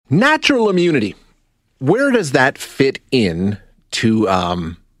Natural immunity. Where does that fit in to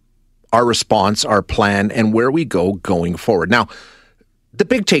our response, our plan, and where we go going forward? Now, the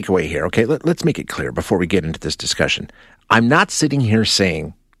big takeaway here, okay, let's make it clear before we get into this discussion. I'm not sitting here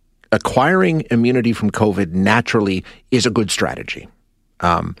saying acquiring immunity from COVID naturally is a good strategy.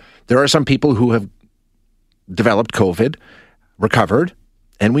 There are some people who have developed COVID, recovered,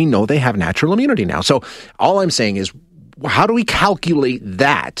 and we know they have natural immunity now. So all I'm saying is, how do we calculate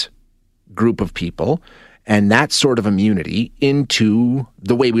that group of people and that sort of immunity into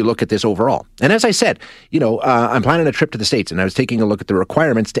the way we look at this overall? And as I said, I'm planning a trip to the States, and I was taking a look at the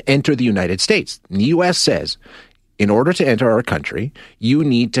requirements to enter the United States. And the U.S. says, in order to enter our country, you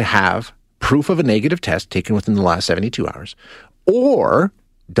need to have proof of a negative test taken within the last 72 hours, or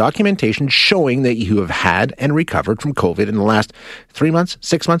documentation showing that you have had and recovered from COVID in the last 3 months,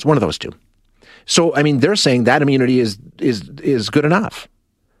 6 months, one of those two. So, they're saying that immunity is good enough.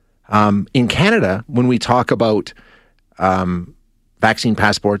 In Canada, when we talk about vaccine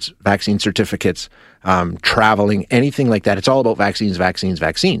passports, vaccine certificates, traveling, anything like that, it's all about vaccines.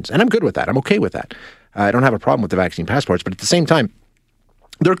 And I'm good with that. I'm okay with that. I don't have a problem with the vaccine passports, but at the same time,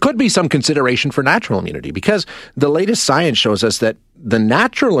 there could be some consideration for natural immunity, because the latest science shows us that the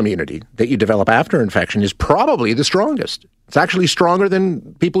natural immunity that you develop after infection is probably the strongest. It's actually stronger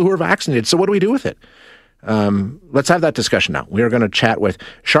than people who are vaccinated. So what do we do with it? Let's have that discussion now. We are going to chat with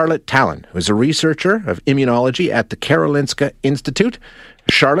Charlotte Tallon, who is a researcher of immunology at the Karolinska Institute.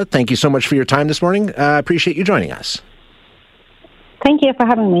 Charlotte, thank you so much for your time this morning. I appreciate you joining us. Thank you for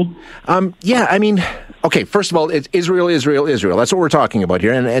having me. Okay, first of all, it's Israel. That's what we're talking about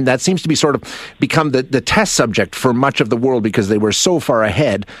here. And that seems to be sort of become the test subject for much of the world, because they were so far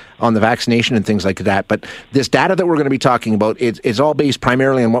ahead on the vaccination and things like that. But this data that we're going to be talking about is all based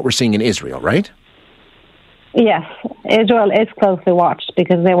primarily on what we're seeing in Israel, right? Yes, Israel is closely watched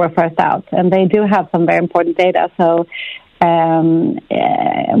because they were first out, and they do have some very important data. So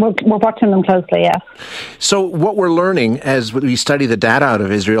we're watching them closely, yes. So what we're learning as we study the data out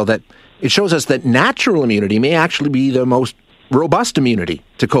of Israel, that it shows us that natural immunity may actually be the most robust immunity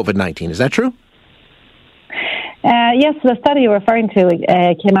to COVID-19. Is that true? Yes, the study you're referring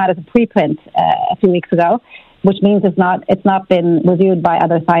to came out as a preprint a few weeks ago, which means it's not been reviewed by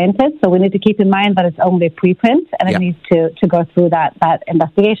other scientists. So we need to keep in mind that it's only a preprint, and it needs to go through that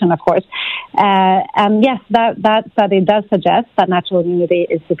investigation, of course. And yes, that study does suggest that natural immunity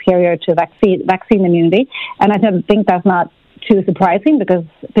is superior to vaccine immunity, and I think that's not too surprising because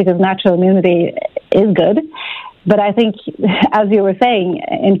natural immunity is good. But I think, as you were saying,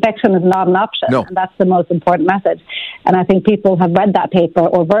 infection is not an option. No. And that's the most important message. And I think people have read that paper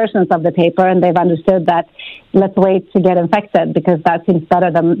or versions of the paper, and they've understood that let's wait to get infected because that seems better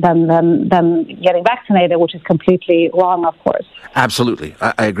than getting vaccinated, which is completely wrong, of course. Absolutely.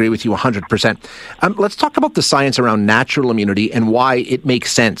 I agree with you 100%. Let's talk about the science around natural immunity and why it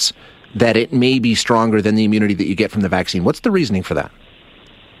makes sense that it may be stronger than the immunity that you get from the vaccine. What's the reasoning for that?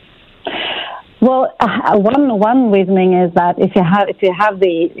 Well, one reasoning is that if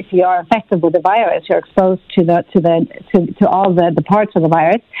you are infected with the virus, you're exposed to all the parts of the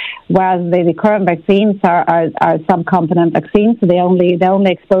virus, whereas the current vaccines are subcomponent vaccines, so they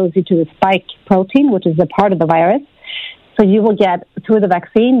only expose you to the spike protein, which is a part of the virus. So you will get, through the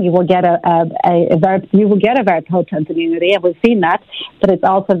vaccine, you will get a very potent immunity, and we've seen that, but it's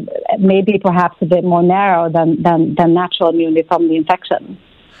also maybe perhaps a bit more narrow than natural immunity from the infection.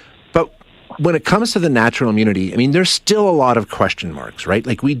 But when it comes to the natural immunity, there's still a lot of question marks, right?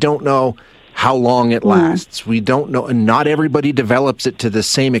 Like, we don't know how long it lasts. We don't know, and not everybody develops it to the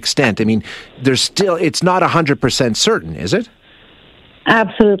same extent. It's not 100% certain, is it?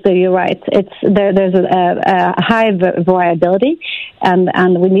 Absolutely, you're right. There's a high variability,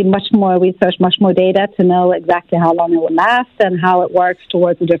 and we need much more research, much more data to know exactly how long it will last and how it works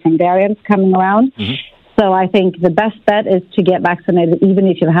towards the different variants coming around. Mm-hmm. So I think the best bet is to get vaccinated even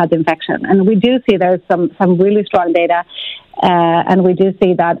if you've had the infection. And we do see there's some really strong data, and we do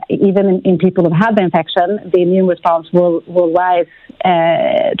see that even in people who've had the infection, the immune response will rise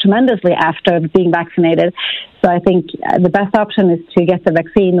tremendously after being vaccinated. So I think the best option is to get the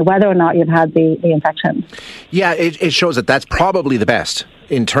vaccine whether or not you've had the infection. Yeah, it shows that that's probably the best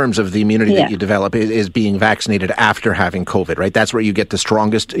in terms of the immunity that you develop is being vaccinated after having COVID, right? That's where you get the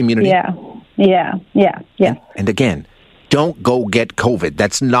strongest immunity? Yeah. And again, don't go get COVID.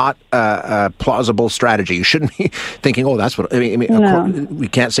 That's not a plausible strategy. You shouldn't be thinking, that's what... No. We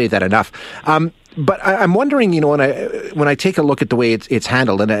can't say that enough. But I'm wondering, when I take a look at the way it's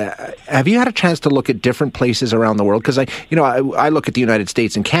handled, and have you had a chance to look at different places around the world? Because I look at the United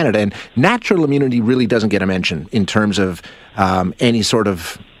States and Canada, and natural immunity really doesn't get a mention in terms of any sort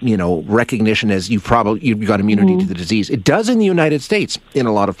of recognition as you've got immunity to the disease. It does in the United States in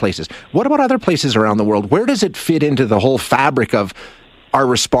a lot of places. What about other places around the world? Where does it fit into the whole fabric of our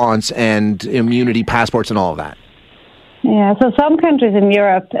response and immunity passports and all of that? Yeah, so some countries in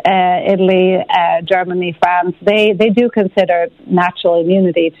Europe, Italy, Germany, France, they do consider natural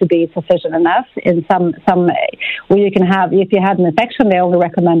immunity to be sufficient enough. In some where you can have, if you had an infection, they only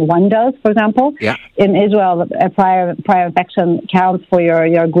recommend 1 dose, for example. Yeah. In Israel, a prior infection counts for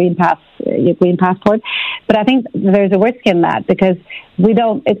your green passport. But I think there's a risk in that because we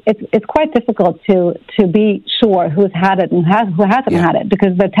don't. It's quite difficult to be sure who's had it and who hasn't had it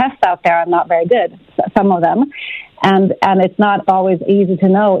because the tests out there are not very good. Some of them. And it's not always easy to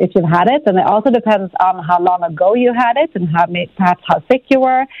know if you've had it. And it also depends on how long ago you had it and perhaps how sick you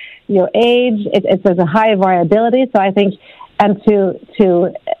were, your age. There's a high variability. So I think, and to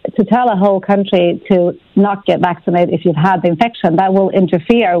tell a whole country to not get vaccinated if you've had the infection, that will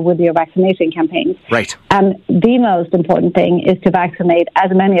interfere with your vaccination campaigns. Right. And the most important thing is to vaccinate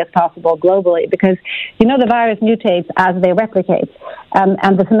as many as possible globally because, the virus mutates as they replicate.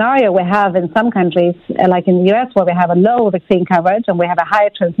 And the scenario we have in some countries, like in the U.S., where we have a low vaccine coverage and we have a high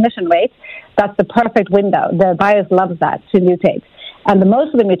transmission rate, that's the perfect window. The virus loves that, to mutate. And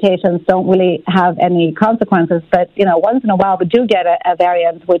most of the mutations don't really have any consequences, but, once in a while we do get a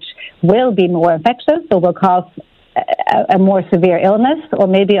variant which will be more infectious or will cause a more severe illness, or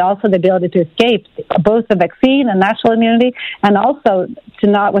maybe also the ability to escape both the vaccine and natural immunity, and also to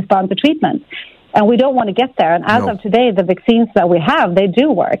not respond to treatment. And we don't want to get there. And as of today, the vaccines that we have, they do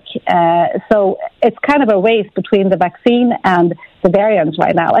work. So it's kind of a race between the vaccine and the variants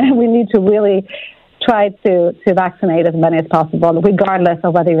right now. And we need to really try to vaccinate as many as possible, regardless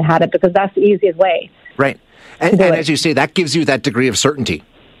of whether you had it, because that's the easiest way. Right. And as you say, that gives you that degree of certainty.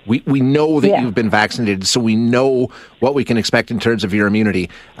 We know that you've been vaccinated, so we know what we can expect in terms of your immunity.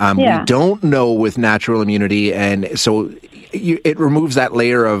 We don't know with natural immunity, and so it removes that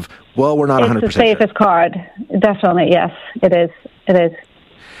layer of, well, we're not 100% It's the safest card. Definitely, yes, it is. It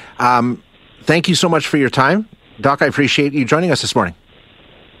is. Thank you so much for your time. Doc, I appreciate you joining us this morning.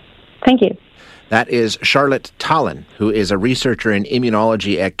 Thank you. That is Charlotte Tallon, who is a researcher in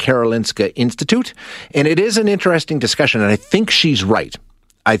immunology at Karolinska Institute. And it is an interesting discussion, and I think she's right.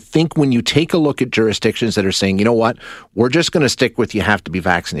 I think when you take a look at jurisdictions that are saying, you know what, we're just going to stick with you have to be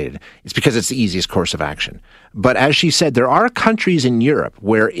vaccinated, it's because it's the easiest course of action. But as she said, there are countries in Europe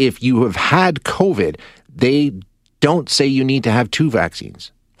where if you have had COVID, they don't say you need to have 2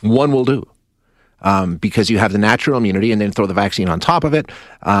 vaccines. 1 will do because you have the natural immunity and then throw the vaccine on top of it.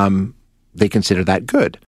 They consider that good.